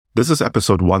This is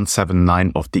episode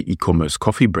 179 of the Ecommerce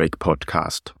Coffee Break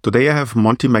podcast. Today I have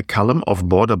Monty McCallum of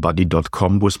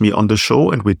BorderBuddy.com with me on the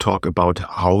show, and we talk about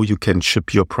how you can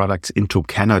ship your products into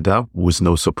Canada with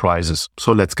no surprises.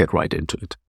 So let's get right into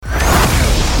it.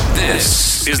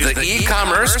 This is the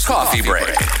E-commerce Coffee Break,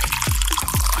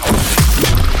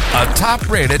 a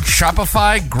top-rated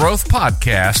Shopify growth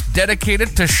podcast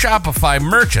dedicated to Shopify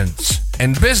merchants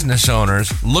and business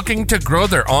owners looking to grow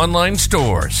their online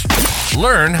stores.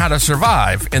 Learn how to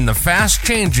survive in the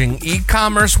fast-changing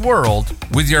e-commerce world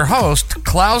with your host,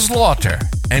 Klaus Lauter,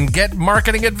 and get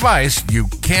marketing advice you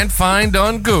can't find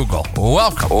on Google.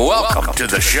 Welcome to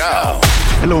the show.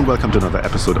 Hello and welcome to another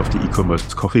episode of the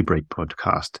E-commerce Coffee Break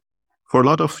podcast. For a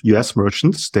lot of US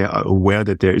merchants, they are aware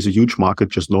that there is a huge market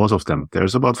just north of them.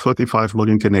 There's about 35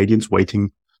 million Canadians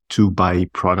waiting to buy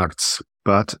products,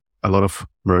 but a lot of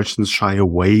merchants shy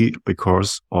away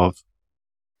because of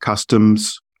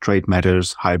customs, trade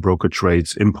matters, high brokerage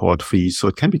rates, import fees. So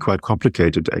it can be quite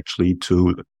complicated actually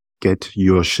to get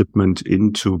your shipment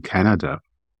into Canada.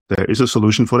 There is a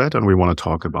solution for that, and we want to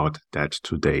talk about that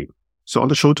today. So on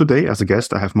the show today, as a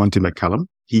guest, I have Monty McCallum.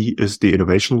 He is the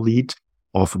innovation lead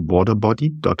of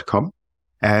BorderBuddy.com,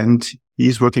 and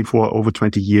he's working for over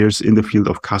 20 years in the field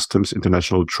of customs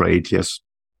international trade. He has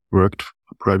worked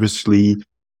previously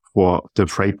for the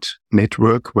Freight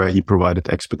Network, where he provided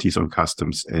expertise on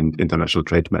customs and international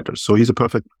trade matters. So he's a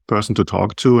perfect person to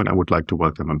talk to, and I would like to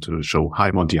welcome him to the show.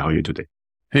 Hi, Monty. How are you today?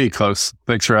 Hey, Klaus.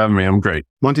 Thanks for having me. I'm great.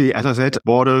 Monty, as I said,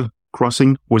 border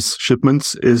crossing with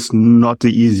shipments is not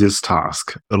the easiest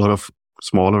task. A lot of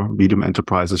smaller, medium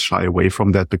enterprises shy away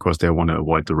from that because they want to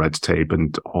avoid the red tape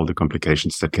and all the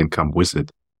complications that can come with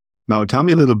it. Now, tell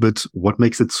me a little bit, what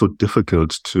makes it so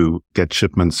difficult to get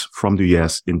shipments from the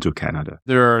US into Canada?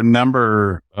 There are a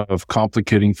number of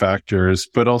complicating factors,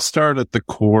 but I'll start at the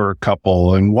core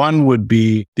couple. And one would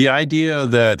be the idea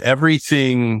that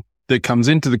everything that comes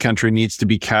into the country needs to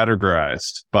be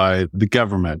categorized by the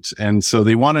government. And so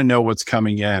they want to know what's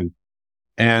coming in.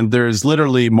 And there's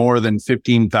literally more than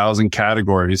 15,000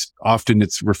 categories. Often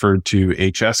it's referred to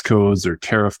HS codes or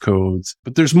tariff codes,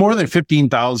 but there's more than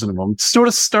 15,000 of them. Sort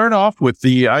of start off with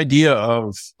the idea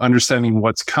of understanding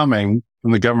what's coming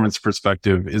from the government's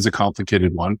perspective is a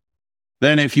complicated one.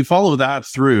 Then if you follow that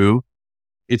through,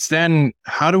 it's then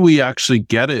how do we actually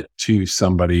get it to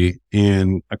somebody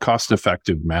in a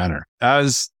cost-effective manner?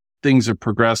 As things have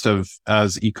progressed,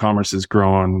 as e-commerce has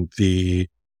grown, the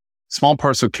small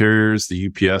parcel carriers, the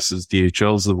UPSs,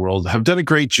 DHLs of the world have done a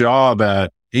great job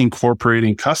at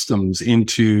incorporating customs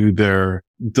into their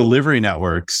delivery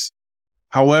networks.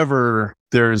 However,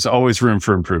 there's always room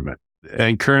for improvement.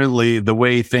 And currently, the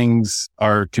way things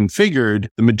are configured,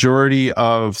 the majority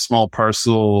of small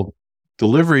parcel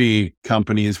delivery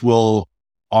companies will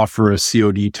offer a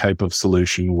COD type of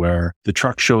solution where the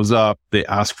truck shows up, they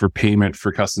ask for payment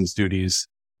for customs duties,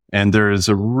 and there is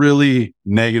a really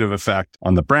negative effect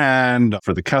on the brand,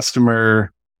 for the customer.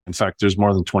 In fact, there's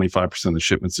more than 25% of the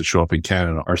shipments that show up in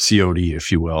Canada are COD,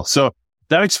 if you will. So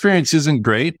that experience isn't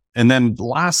great. And then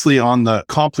lastly, on the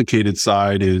complicated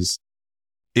side is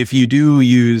if you do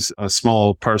use a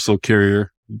small parcel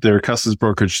carrier, their customs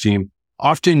brokerage team,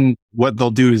 often what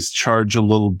they'll do is charge a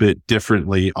little bit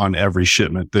differently on every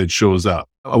shipment that shows up.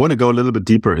 I want to go a little bit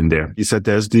deeper in there. You said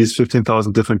there's these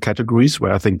 15,000 different categories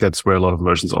where I think that's where a lot of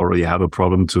merchants already have a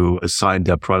problem to assign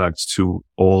their products to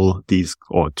all these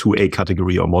or to a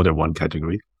category or more than one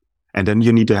category. And then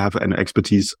you need to have an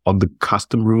expertise on the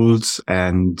custom rules,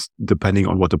 and depending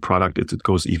on what the product is, it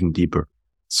goes even deeper.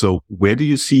 So where do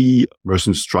you see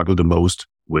merchants struggle the most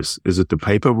with? Is it the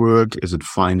paperwork? Is it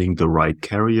finding the right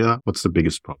carrier? What's the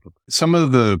biggest problem? Some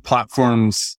of the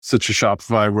platforms such as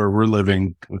Shopify, where we're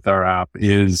living with our app,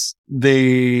 is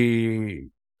they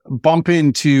bump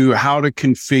into how to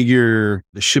configure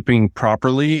the shipping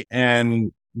properly,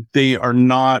 and they are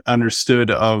not understood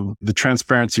of the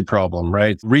transparency problem,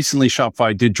 right? Recently,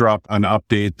 Shopify did drop an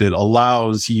update that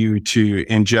allows you to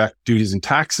inject duties and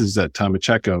taxes at time of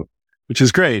checkout, which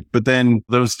is great. But then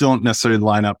those don't necessarily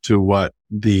line up to what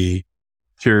the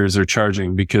carriers are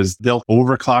charging, because they'll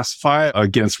overclassify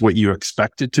against what you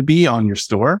expect it to be on your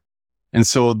store. And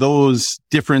so those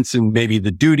difference in maybe the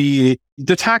duty,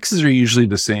 the taxes are usually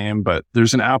the same, but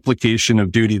there's an application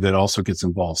of duty that also gets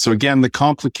involved. So again, the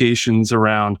complications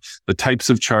around the types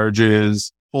of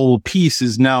charges, whole piece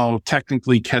is now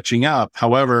technically catching up.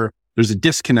 However, there's a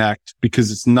disconnect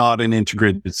because it's not an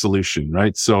integrated solution,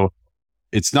 right? So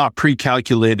it's not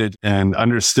pre-calculated and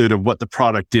understood of what the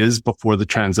product is before the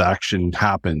transaction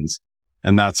happens.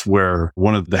 And that's where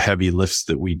one of the heavy lifts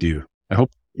that we do. I hope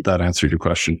that answered your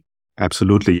question.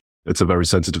 Absolutely. It's a very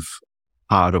sensitive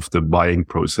part of the buying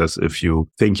process if you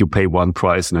think you pay one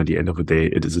price and at the end of the day,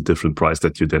 it is a different price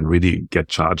that you then really get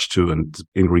charged to. And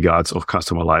in regards of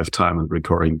customer lifetime and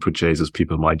recurring purchases,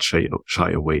 people might shy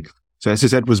away. So as you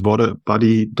said, with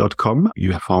BorderBuddy.com,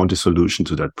 you have found a solution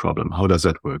to that problem. How does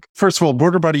that work? First of all,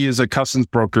 BorderBuddy is a customs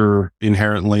broker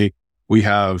inherently. We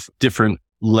have different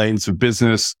lanes of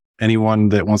business. Anyone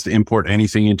that wants to import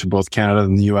anything into both Canada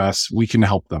and the US, we can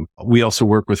help them. We also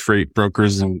work with freight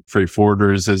brokers and freight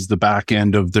forwarders as the back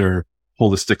end of their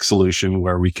holistic solution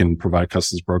where we can provide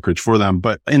customs brokerage for them.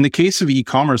 But in the case of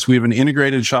e-commerce, we have an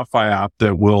integrated Shopify app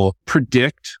that will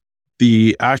predict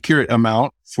the accurate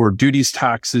amount for duties,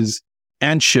 taxes,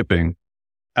 and shipping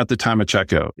at the time of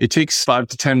checkout. It takes 5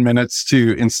 to 10 minutes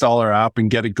to install our app and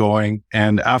get it going.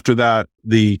 And after that,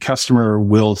 the customer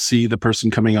will see the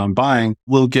person coming on buying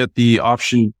will get the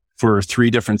option for 3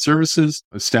 different services: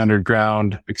 standard,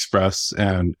 ground, express,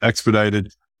 and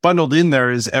expedited. Bundled in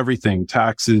there is everything: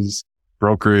 taxes,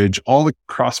 brokerage, all the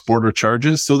cross-border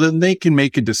charges. So then they can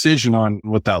make a decision on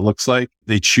what that looks like.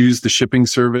 They choose the shipping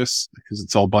service because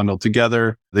it's all bundled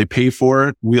together. They pay for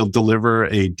it. We'll deliver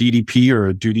a DDP or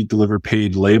a duty delivered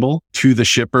paid label to the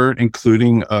shipper,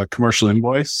 including a commercial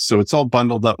invoice. So it's all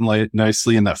bundled up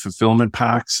nicely in that fulfillment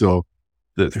pack. So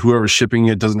that whoever's shipping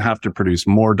it doesn't have to produce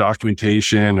more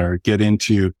documentation or get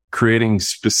into creating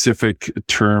specific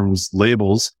terms,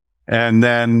 labels. And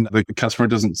then the customer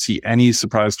doesn't see any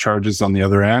surprise charges on the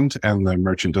other end, and the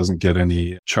merchant doesn't get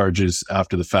any charges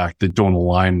after the fact that don't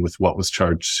align with what was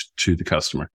charged to the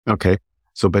customer. Okay.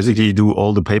 So basically you do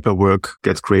all the paperwork,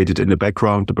 gets created in the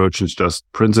background. The merchant just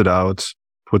prints it out,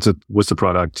 puts it with the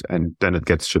product, and then it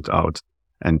gets shipped out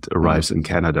and arrives in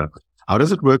Canada. How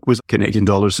does it work with Canadian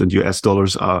dollars and US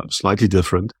dollars are slightly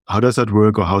different? How does that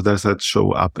work, or how does that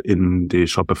show up in the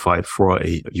Shopify for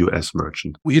a US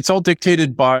merchant? It's all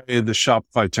dictated by the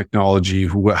Shopify technology,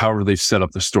 however they've set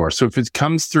up the store. So if it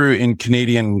comes through in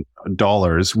Canadian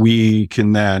dollars, we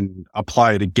can then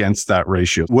apply it against that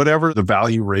ratio, whatever the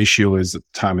value ratio is at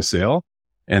the time of sale.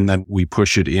 And then we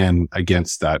push it in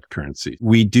against that currency.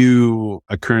 We do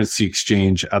a currency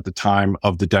exchange at the time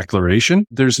of the declaration.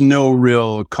 There's no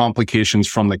real complications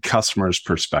from the customer's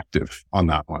perspective on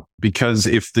that one, because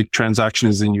if the transaction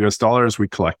is in US dollars, we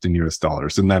collect in US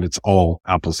dollars, and then it's all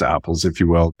apples to apples, if you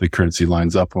will. The currency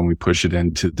lines up when we push it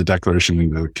into the declaration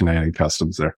in the Canadian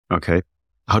customs there. Okay.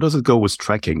 How does it go with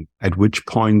tracking? At which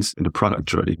points in the product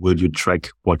journey will you track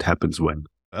what happens when?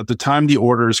 At the time the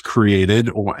order is created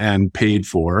and paid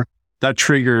for, that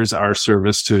triggers our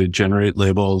service to generate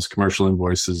labels, commercial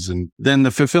invoices. And then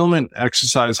the fulfillment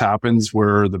exercise happens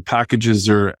where the packages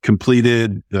are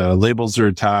completed, the labels are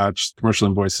attached, commercial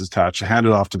invoices attached,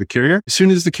 handed off to the carrier. As soon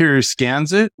as the carrier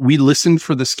scans it, we listen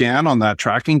for the scan on that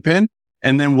tracking pin,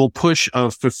 and then we'll push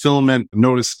a fulfillment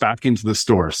notice back into the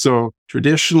store. So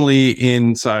traditionally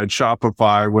inside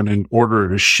Shopify, when an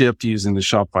order is shipped using the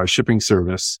Shopify shipping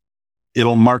service,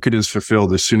 it'll mark it as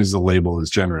fulfilled as soon as the label is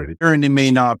generated. And it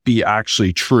may not be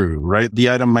actually true, right? The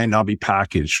item might not be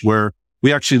packaged, where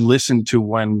we actually listen to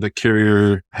when the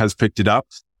carrier has picked it up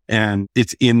and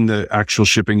it's in the actual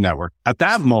shipping network. At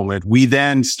that moment, we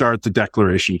then start the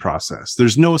declaration process.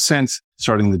 There's no sense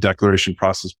starting the declaration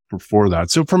process before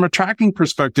that. So from a tracking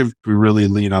perspective, we really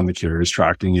lean on the carriers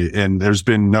tracking it, and there's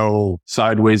been no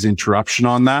sideways interruption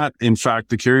on that. In fact,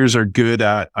 the carriers are good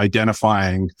at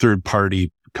identifying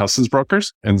third-party customs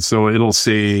brokers. And so it'll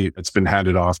say it's been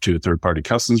handed off to a third-party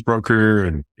customs broker,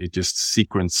 and it just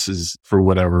sequences for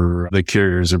whatever the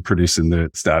carriers are producing the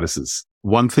statuses.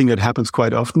 One thing that happens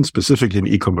quite often, specifically in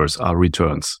e-commerce, are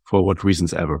returns, for what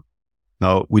reasons ever.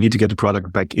 Now, we need to get the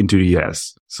product back into the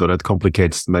US, so that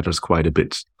complicates matters quite a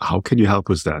bit. How can you help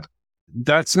with that?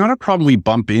 That's not a problem we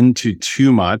bump into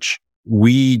too much.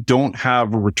 We don't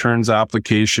have a returns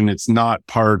application. It's not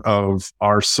part of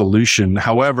our solution.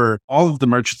 However, all of the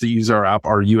merchants that use our app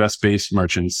are US-based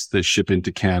merchants that ship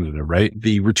into Canada, right?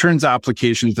 The returns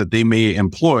applications that they may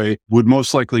employ would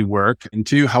most likely work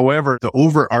into. However, the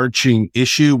overarching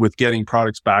issue with getting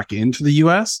products back into the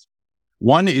US,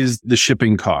 one is the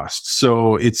shipping cost.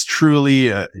 So it's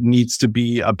truly needs to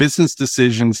be a business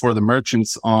decision for the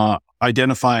merchants on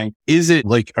identifying, is it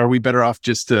like, are we better off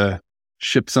just to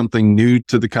ship something new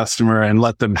to the customer and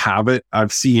let them have it?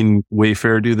 I've seen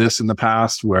Wayfair do this in the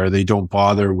past where they don't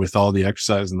bother with all the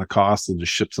exercise and the cost. They'll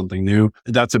just ship something new.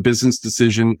 That's a business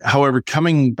decision. However,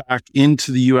 coming back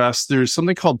into the US, there's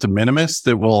something called de minimis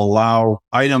that will allow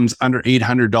items under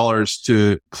 $800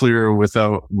 to clear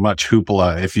without much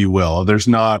hoopla, if you will. There's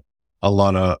not a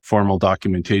lot of formal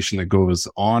documentation that goes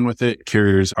on with it.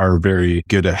 Carriers are very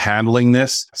good at handling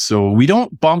this. So we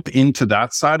don't bump into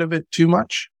that side of it too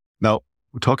much. Now,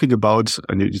 We're talking about,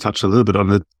 and you touched a little bit on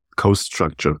the cost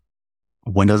structure.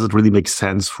 When does it really make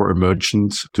sense for a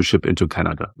merchant to ship into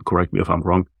Canada? Correct me if I'm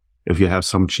wrong. If you have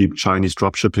some cheap Chinese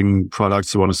dropshipping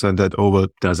products, you want to send that over,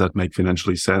 does that make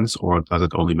financially sense, or does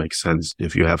it only make sense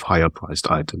if you have higher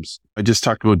priced items? I just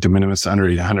talked about de minimis under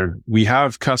 800. We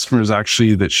have customers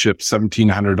actually that ship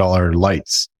 $1,700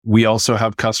 lights. We also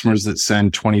have customers that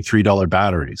send $23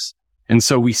 batteries. And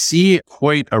so we see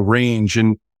quite a range.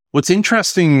 And what's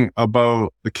interesting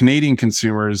about the Canadian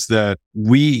consumer is that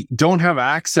we don't have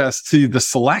access to the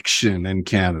selection in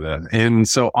Canada. And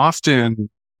so often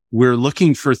we're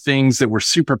looking for things that we're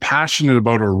super passionate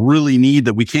about or really need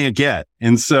that we can't get.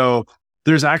 And so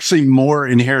there's actually more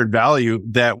inherent value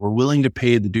that we're willing to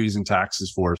pay the duties and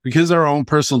taxes for because our own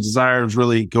personal desire is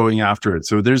really going after it.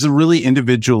 So there's a really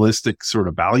individualistic sort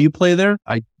of value play there.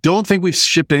 I don't think we've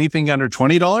shipped anything under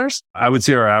 $20. I would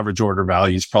say our average order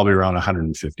value is probably around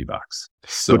 $150.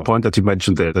 So, good point that you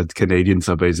mentioned there, that Canadians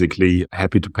are basically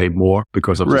happy to pay more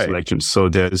because of the selection. So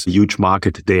there's a huge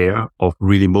market there of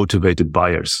really motivated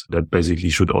buyers that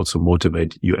basically should also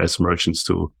motivate US merchants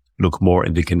to look more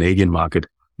in the Canadian market.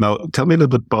 Now, tell me a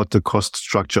little bit about the cost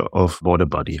structure of Border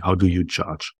Buddy. How do you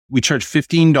charge? We charge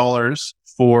 $15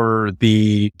 for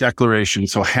the declaration,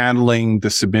 so handling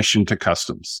the submission to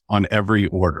customs on every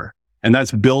order. And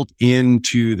that's built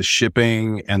into the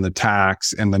shipping and the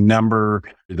tax and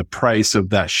the price of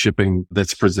that shipping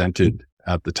that's presented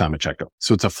at the time of checkout.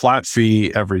 So it's a flat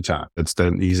fee every time. It's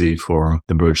then easy for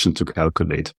the merchant to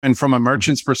calculate. And from a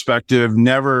merchant's perspective,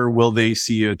 never will they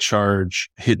see a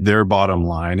charge hit their bottom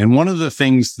line. And one of the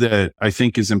things that I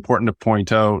think is important to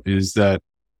point out is that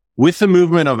with the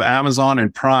movement of Amazon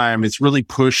and Prime, it's really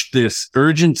pushed this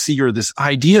urgency or this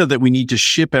idea that we need to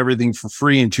ship everything for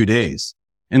free in 2 days.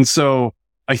 And so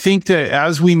I think that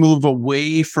as we move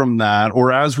away from that,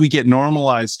 or as we get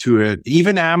normalized to it,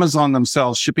 even Amazon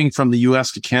themselves shipping from the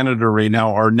US to Canada right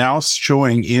now are now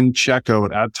showing in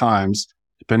checkout at times,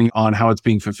 depending on how it's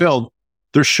being fulfilled,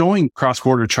 they're showing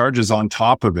cross-border charges on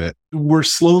top of it. We're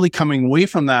slowly coming away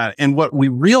from that. And what we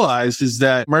realized is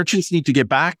that merchants need to get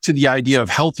back to the idea of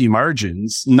healthy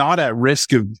margins, not at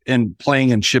risk of and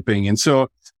playing and shipping. And so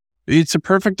it's a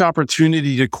perfect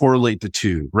opportunity to correlate the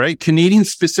two, right?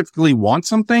 Canadians specifically want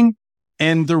something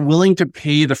and they're willing to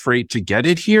pay the freight to get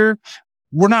it here.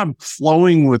 We're not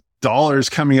flowing with dollars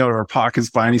coming out of our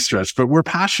pockets by any stretch, but we're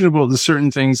passionate about the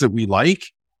certain things that we like.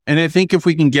 And I think if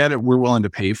we can get it, we're willing to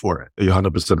pay for it. You're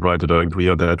 100% right. I agree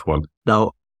on that one.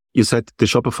 Now, you said the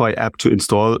Shopify app to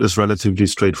install is relatively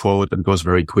straightforward and goes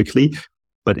very quickly.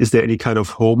 But is there any kind of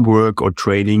homework or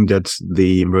training that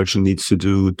the merchant needs to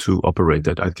do to operate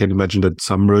that? I can imagine that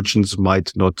some merchants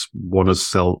might not want to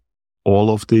sell all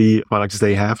of the products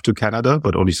they have to Canada,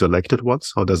 but only selected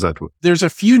ones. How does that work? There's a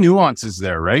few nuances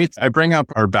there, right? I bring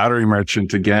up our battery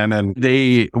merchant again, and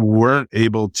they weren't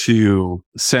able to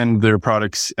send their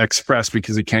products express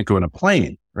because it can't go in a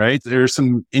plane, right? There's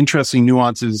some interesting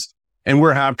nuances, and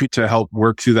we're happy to help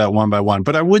work through that one by one.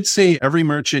 But I would say every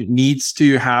merchant needs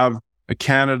to have a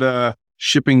Canada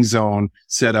shipping zone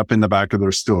set up in the back of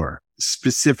their store,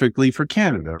 specifically for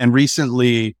Canada. And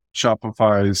recently,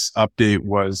 Shopify's update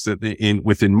was that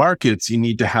within markets, you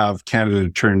need to have Canada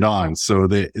turned on so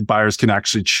that buyers can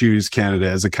actually choose Canada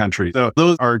as a country. So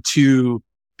those are two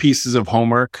pieces of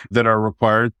homework that are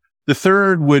required. The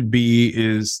third would be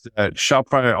is that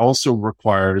Shopify also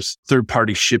requires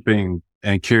third-party shipping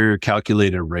and carrier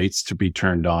calculated rates to be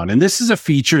turned on. And this is a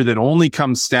feature that only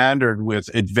comes standard with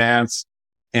advanced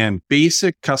and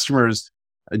basic. Customers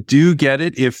do get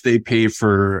it if they pay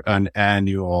for an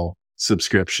annual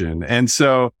subscription. And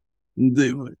so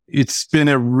it's been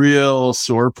a real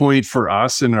sore point for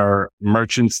us and our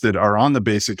merchants that are on the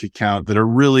basic account that are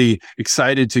really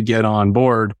excited to get on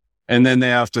board. And then they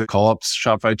have to call up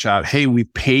Shopify chat. Hey, we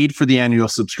paid for the annual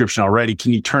subscription already.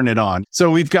 Can you turn it on? So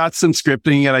we've got some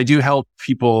scripting and I do help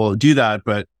people do that.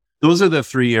 But those are the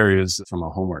three areas from a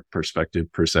homework perspective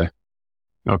per se.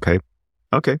 Okay.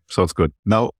 Sounds good.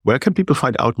 Now, where can people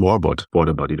find out more about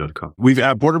BorderBuddy.com? We've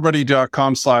at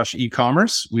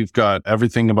BorderBuddy.com/ecommerce. We've got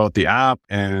everything about the app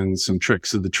and some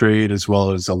tricks of the trade, as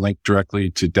well as a link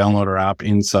directly to download our app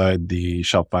inside the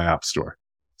Shopify App Store.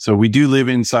 So we do live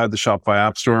inside the Shopify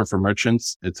App Store for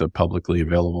merchants. It's a publicly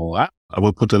available app. I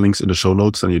will put the links in the show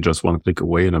notes and you just want to click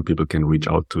away and then people can reach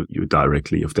out to you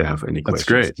directly if they have any questions. That's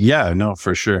great. Yeah, no,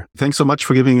 for sure. Thanks so much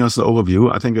for giving us the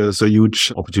overview. I think there's a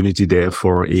huge opportunity there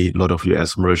for a lot of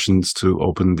US merchants to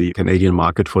open the Canadian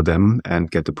market for them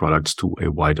and get the products to a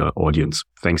wider audience.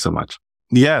 Thanks so much.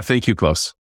 Yeah, thank you,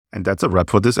 Klaus. And that's a wrap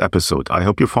for this episode. I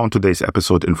hope you found today's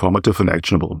episode informative and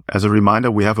actionable. As a reminder,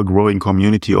 we have a growing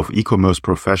community of e-commerce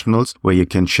professionals where you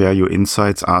can share your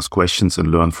insights, ask questions,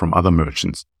 and learn from other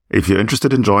merchants. If you're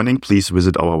interested in joining, please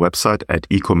visit our website at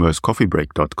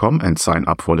ecommercecoffeebreak.com and sign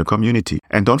up for the community.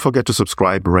 And don't forget to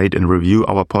subscribe, rate, and review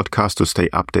our podcast to stay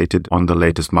updated on the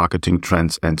latest marketing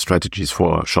trends and strategies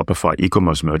for Shopify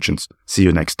e-commerce merchants. See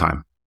you next time.